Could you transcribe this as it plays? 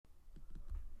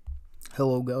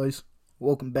Hello guys,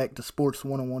 welcome back to Sports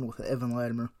 101 with Evan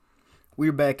Latimer.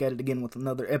 We're back at it again with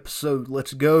another episode.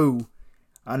 Let's go!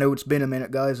 I know it's been a minute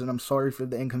guys, and I'm sorry for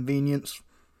the inconvenience.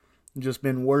 Just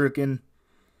been working,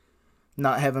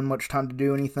 not having much time to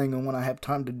do anything, and when I have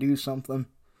time to do something,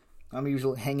 I'm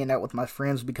usually hanging out with my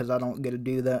friends because I don't get to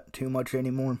do that too much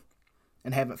anymore,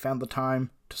 and haven't found the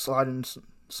time to slide in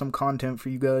some content for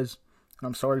you guys, and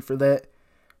I'm sorry for that.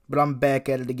 But I'm back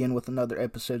at it again with another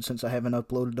episode since I haven't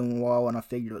uploaded in a while, and I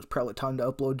figured it was probably time to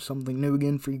upload something new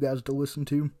again for you guys to listen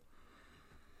to.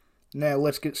 Now,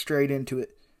 let's get straight into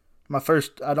it.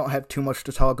 I don't have too much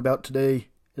to talk about today,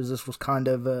 as this was kind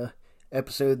of a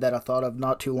episode that I thought of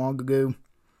not too long ago.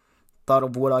 Thought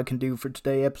of what I can do for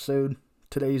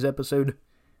today's episode.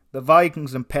 The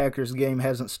Vikings and Packers game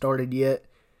hasn't started yet,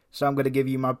 so I'm going to give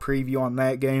you my preview on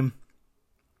that game.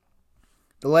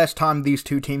 The last time these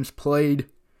two teams played,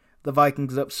 the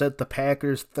Vikings upset the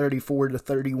Packers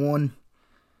 34-31.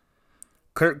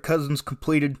 Kirk Cousins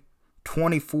completed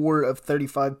 24 of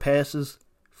 35 passes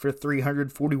for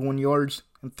 341 yards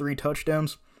and 3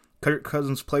 touchdowns. Kirk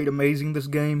Cousins played amazing this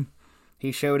game.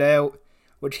 He showed out,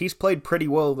 which he's played pretty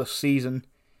well this season.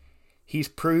 He's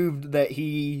proved that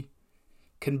he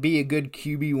can be a good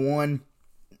QB1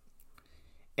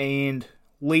 and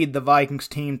lead the Vikings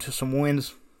team to some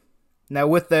wins. Now,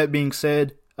 with that being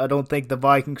said, I don't think the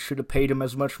Vikings should have paid him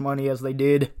as much money as they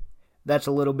did. That's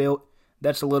a little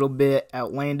bit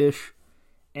outlandish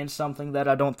and something that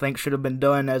I don't think should have been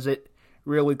done, as it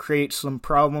really creates some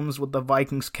problems with the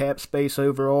Vikings cap space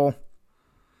overall.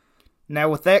 Now,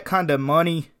 with that kind of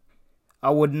money,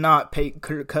 I would not pay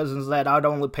Kirk Cousins that. I'd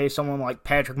only pay someone like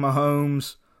Patrick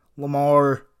Mahomes,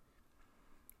 Lamar,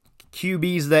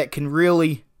 QBs that can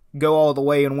really go all the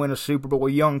way and win a Super Bowl,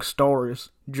 young stars.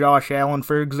 Josh Allen,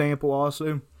 for example,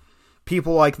 also.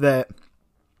 People like that.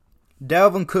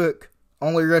 Dalvin Cook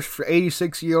only rushed for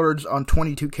 86 yards on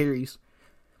 22 carries.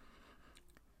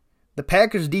 The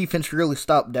Packers defense really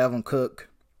stopped Dalvin Cook.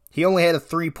 He only had a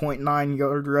 3.9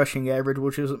 yard rushing average,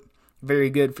 which isn't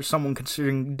very good for someone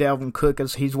considering Dalvin Cook,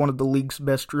 as he's one of the league's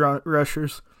best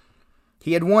rushers.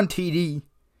 He had 1 TD,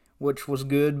 which was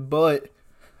good, but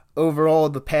overall,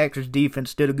 the Packers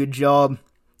defense did a good job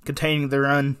containing the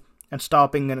run and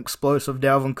stopping an explosive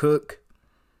Dalvin Cook.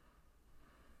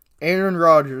 Aaron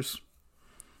Rodgers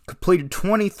completed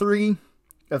 23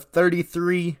 of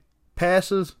 33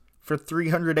 passes for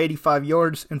 385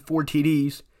 yards and 4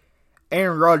 TDs.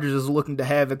 Aaron Rodgers is looking to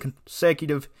have a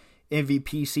consecutive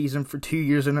MVP season for 2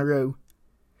 years in a row.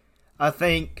 I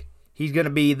think he's going to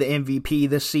be the MVP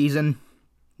this season.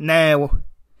 Now,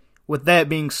 with that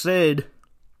being said,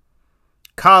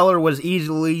 Kyler was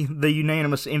easily the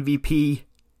unanimous MVP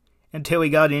until he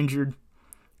got injured.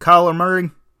 Kyler Murray,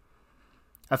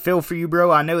 I feel for you,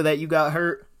 bro. I know that you got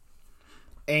hurt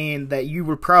and that you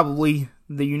were probably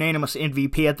the unanimous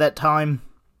MVP at that time.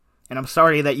 And I'm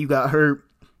sorry that you got hurt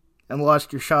and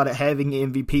lost your shot at having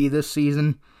MVP this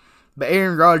season. But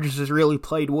Aaron Rodgers has really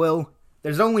played well.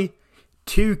 There's only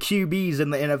 2 QBs in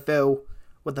the NFL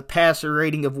with a passer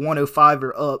rating of 105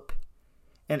 or up.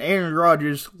 And Aaron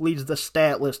Rodgers leads the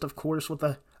stat list, of course, with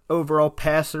an overall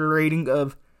passer rating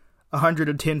of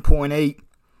 110.8.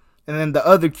 And then the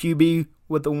other QB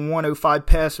with a 105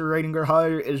 passer rating or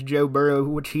higher is Joe Burrow,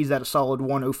 which he's at a solid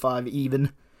 105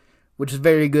 even, which is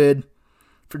very good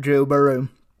for Joe Burrow.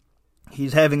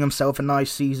 He's having himself a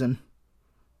nice season.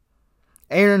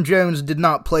 Aaron Jones did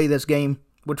not play this game,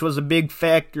 which was a big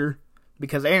factor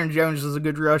because Aaron Jones is a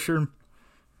good rusher.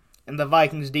 And the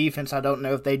Vikings defense, I don't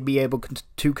know if they'd be able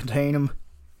to contain him.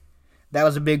 That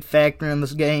was a big factor in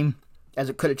this game, as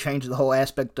it could have changed the whole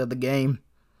aspect of the game.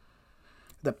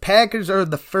 The Packers are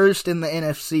the first in the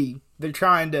NFC. They're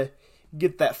trying to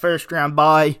get that first round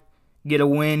bye, get a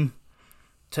win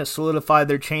to solidify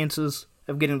their chances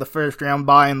of getting the first round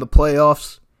bye in the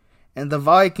playoffs. And the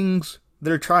Vikings,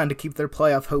 they're trying to keep their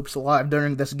playoff hopes alive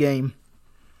during this game.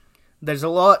 There's a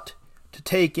lot to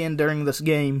take in during this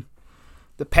game.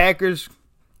 The Packers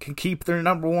can keep their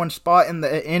number 1 spot in the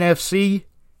NFC,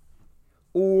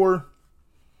 or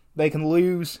they can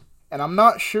lose. And I'm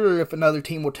not sure if another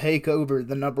team will take over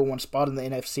the number 1 spot in the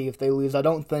NFC if they lose. I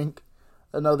don't think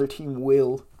another team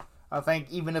will. I think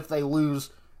even if they lose,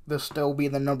 they'll still be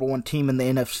the number 1 team in the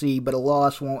NFC, but a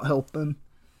loss won't help them,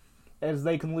 as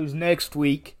they can lose next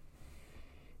week,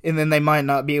 and then they might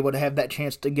not be able to have that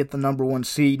chance to get the number 1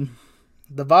 seed.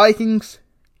 The Vikings,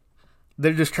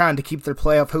 they're just trying to keep their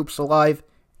playoff hopes alive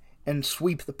and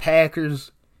sweep the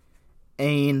Packers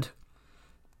and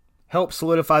help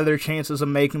solidify their chances of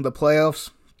making the playoffs.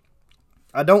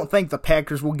 I don't think the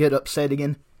Packers will get upset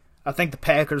again. I think the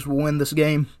Packers will win this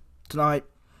game tonight.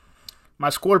 My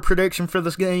score prediction for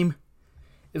this game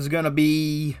is going to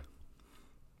be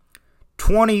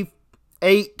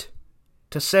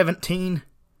 28-17.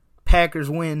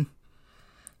 Packers win.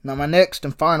 Now, my next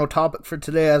and final topic for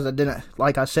today, as I didn't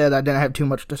have too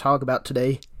much to talk about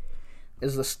today,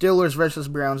 is the Steelers versus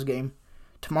Browns game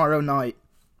tomorrow night.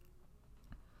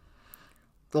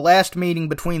 The last meeting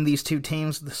between these two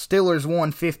teams, the Steelers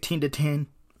won 15-10.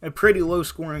 A pretty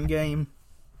low-scoring game,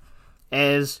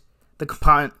 as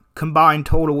the combined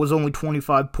total was only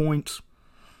 25 points.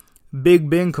 Big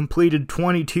Ben completed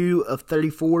 22 of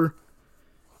 34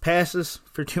 passes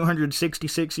for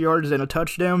 266 yards and a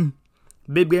touchdown.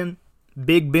 Big Ben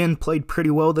played pretty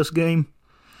well this game,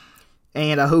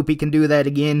 and I hope he can do that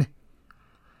again,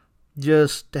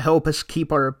 just to help us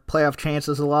keep our playoff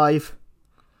chances alive.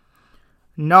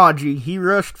 Najee, he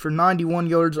rushed for 91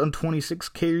 yards on 26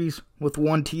 carries with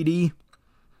 1 TD.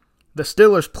 The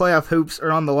Steelers' playoff hopes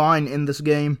are on the line in this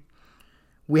game.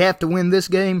 We have to win this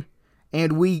game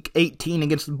and Week 18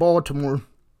 against Baltimore,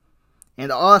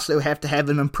 and also have to have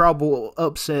an improbable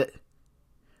upset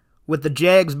with the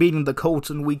Jags beating the Colts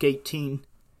in Week 18.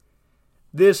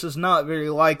 This is not very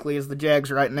likely, as the Jags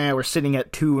right now are sitting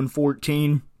at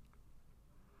 2-14,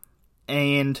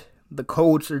 and the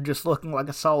Colts are just looking like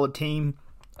a solid team,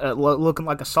 looking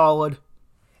like a solid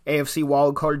AFC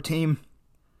wildcard team.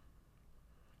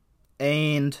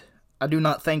 And I do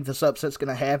not think this upset's going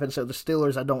to happen, so the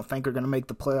Steelers I don't think are going to make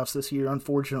the playoffs this year,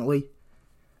 unfortunately.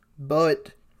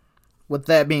 But with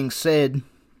that being said,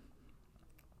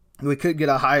 we could get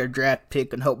a higher draft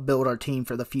pick and help build our team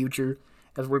for the future,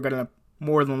 as we're going to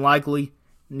more than likely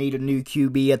need a new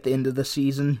QB at the end of the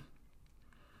season.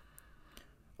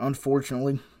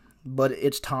 Unfortunately, but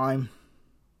it's time.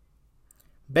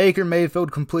 Baker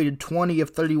Mayfield completed 20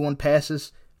 of 31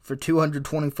 passes for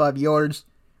 225 yards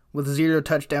with 0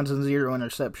 touchdowns and 0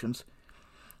 interceptions.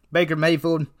 Baker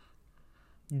Mayfield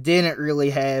didn't really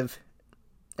have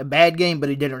a bad game, but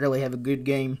he didn't really have a good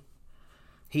game.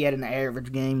 He had an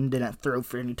average game, didn't throw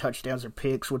for any touchdowns or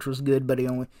picks, which was good, but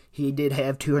he did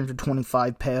have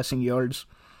 225 passing yards.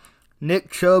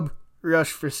 Nick Chubb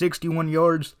rushed for 61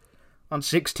 yards on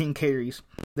 16 carries.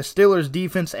 The Steelers'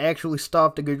 defense actually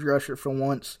stopped a good rusher for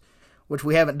once, which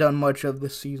we haven't done much of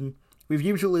this season. We've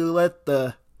usually let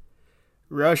the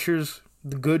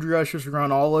good rushers,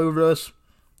 run all over us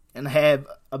and have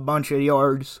a bunch of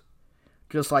yards,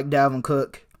 just like Dalvin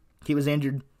Cook. He was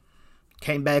injured,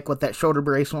 came back with that shoulder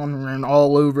brace on and ran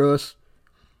all over us.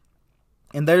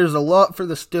 And there's a lot for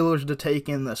the Steelers to take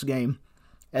in this game,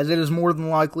 as it is more than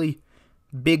likely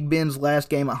Big Ben's last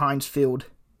game at Heinz Field.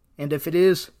 And if it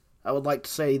is, I would like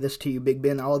to say this to you, Big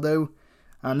Ben, although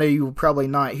I know you will probably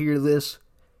not hear this,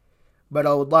 but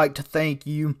I would like to thank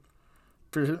you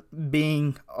for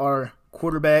being our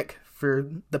quarterback for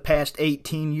the past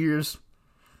 18 years,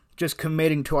 just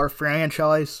committing to our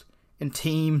franchise and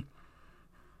team,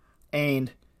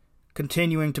 and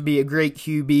continuing to be a great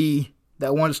QB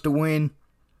that wants to win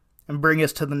and bring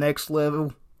us to the next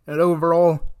level, and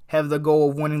overall have the goal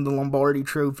of winning the Lombardi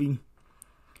Trophy.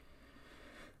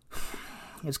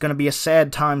 It's going to be a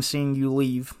sad time seeing you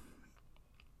leave,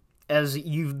 as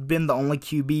you've been the only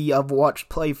QB I've watched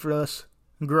play for us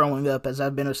growing up, as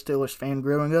I've been a Steelers fan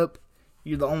growing up.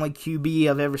 You're the only QB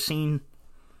I've ever seen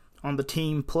on the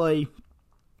team play,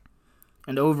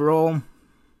 and overall,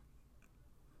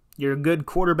 you're a good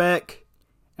quarterback,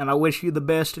 and I wish you the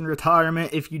best in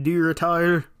retirement if you do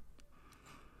retire.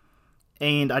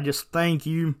 And I just thank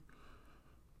you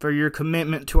for your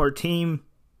commitment to our team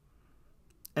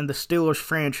and the Steelers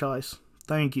franchise.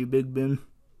 Thank you, Big Ben.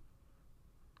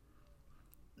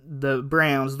 The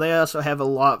Browns, they also have a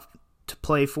lot to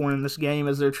play for in this game,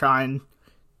 as they're trying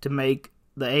to make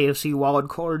the AFC wild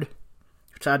card,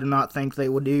 which I do not think they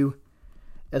will do,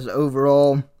 as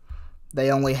overall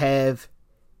they only have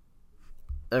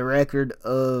a record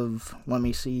of, let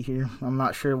me see here, I'm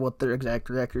not sure what their exact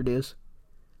record is,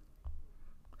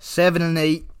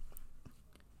 7-8.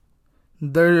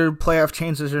 Their playoff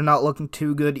chances are not looking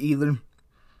too good either,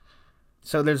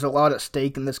 so there's a lot at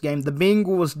stake in this game. The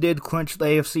Bengals did clinch the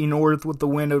AFC North with the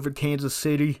win over Kansas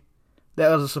City. That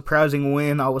was a surprising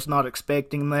win. I was not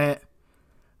expecting that,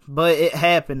 but it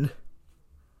happened,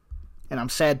 and I'm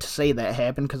sad to say that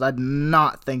happened, because I did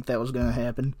not think that was going to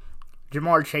happen.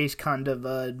 Jamar Chase kind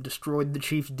of destroyed the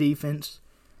Chiefs' defense,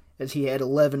 as he had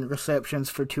 11 receptions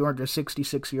for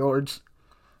 266 yards,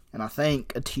 and I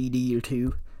think a TD or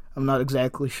two. I'm not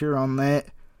exactly sure on that.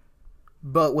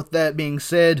 But with that being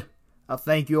said, I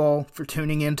thank you all for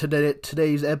tuning in to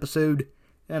today's episode,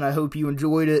 and I hope you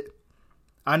enjoyed it.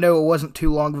 I know it wasn't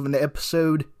too long of an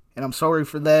episode, and I'm sorry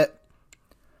for that.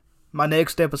 My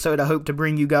next episode, I hope to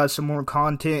bring you guys some more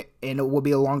content, and it will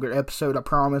be a longer episode, I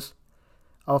promise.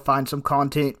 I'll find some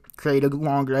content, create a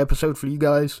longer episode for you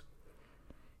guys.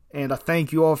 And I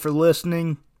thank you all for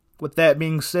listening. With that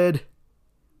being said,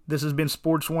 this has been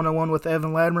Sports 101 with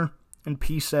Evan Latimer, and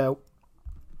peace out.